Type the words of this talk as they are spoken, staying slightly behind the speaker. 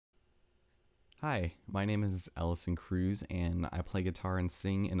Hi, my name is Ellison Cruz, and I play guitar and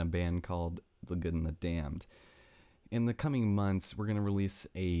sing in a band called The Good and the Damned. In the coming months, we're going to release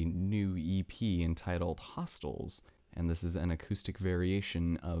a new EP entitled Hostels, and this is an acoustic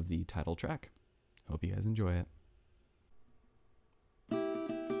variation of the title track. Hope you guys enjoy it.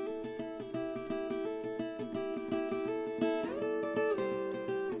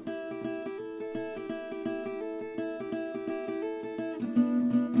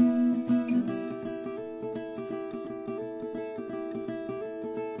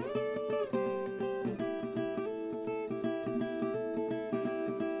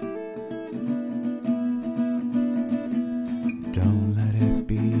 Don't let it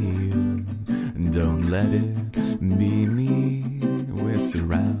be you, don't let it be me. We're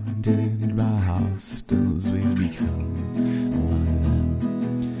surrounded by hostels, we've become one of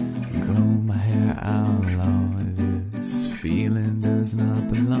them. Grow my hair out low, this feeling does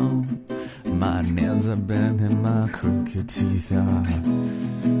not belong. My nails are bent and my crooked teeth are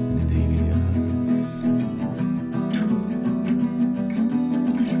devious.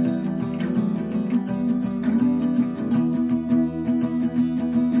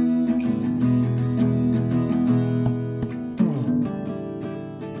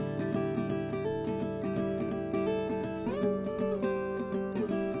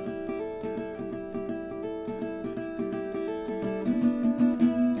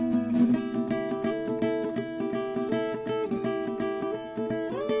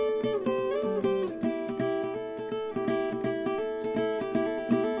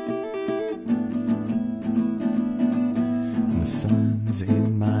 The sun's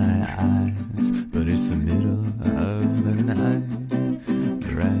in my eyes, but it's the middle of the night.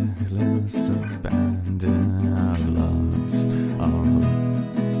 Reckless abandon, I've lost all hope.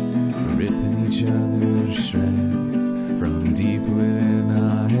 Ripping each other to shreds from deep within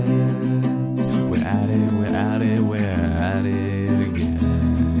our heads. We're at it, we're at it, we're at it again.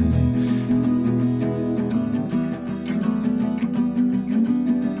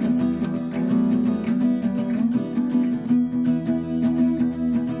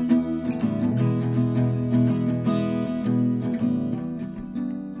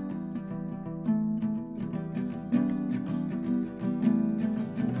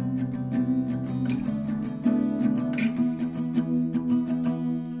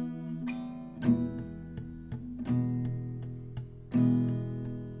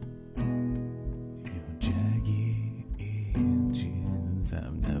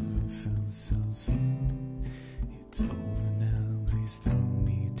 I've never felt so soon. It's over now, please throw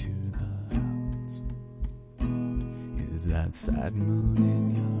me to the hounds. Is that sad moon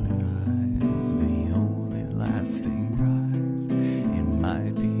in your eyes the only lasting prize? It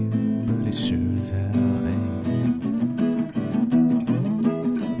might be, but it sure as hell ain't.